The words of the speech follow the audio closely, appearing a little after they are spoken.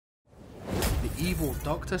evil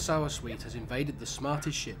Dr. Soursweet has invaded the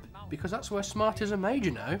Smarties ship, because that's where Smarties are made,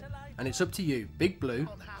 you know. And it's up to you, Big Blue,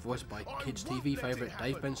 voiced by kids TV favourite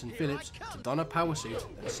Dave Benson Phillips, to don a power suit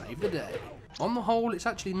and save the day. On the whole, it's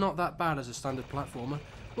actually not that bad as a standard platformer,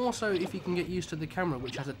 also if you can get used to the camera,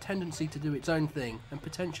 which has a tendency to do its own thing and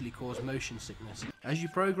potentially cause motion sickness. As you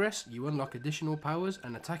progress, you unlock additional powers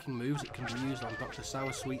and attacking moves that can be used on Dr.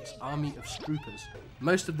 Soursweet's army of Stroopers.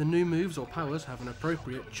 Most of the new moves or powers have an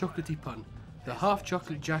appropriate chocolatey pun, the half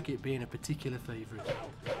chocolate jacket being a particular favourite.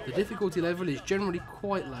 The difficulty level is generally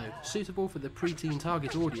quite low, suitable for the pre-teen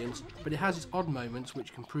target audience, but it has its odd moments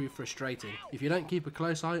which can prove frustrating. If you don't keep a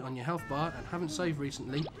close eye on your health bar and haven't saved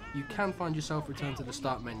recently, you can find yourself returned to the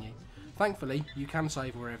start menu. Thankfully, you can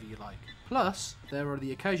save wherever you like. Plus, there are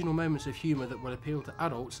the occasional moments of humour that will appeal to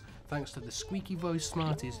adults thanks to the squeaky voiced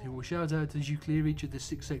Smarties who will shout out as you clear each of the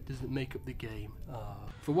 6 sectors that make up the game.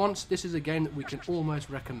 For once, this is a game that we can almost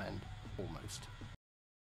recommend. Almost.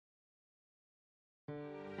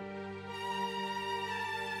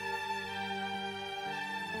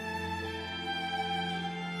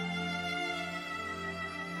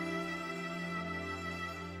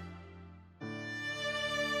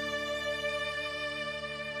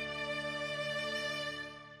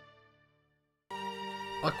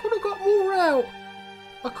 I could have got more out.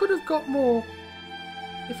 I could have got more.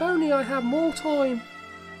 If only I had more time.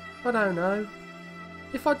 I don't know.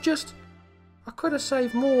 If I could have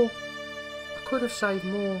saved more. I could have saved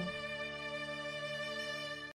more.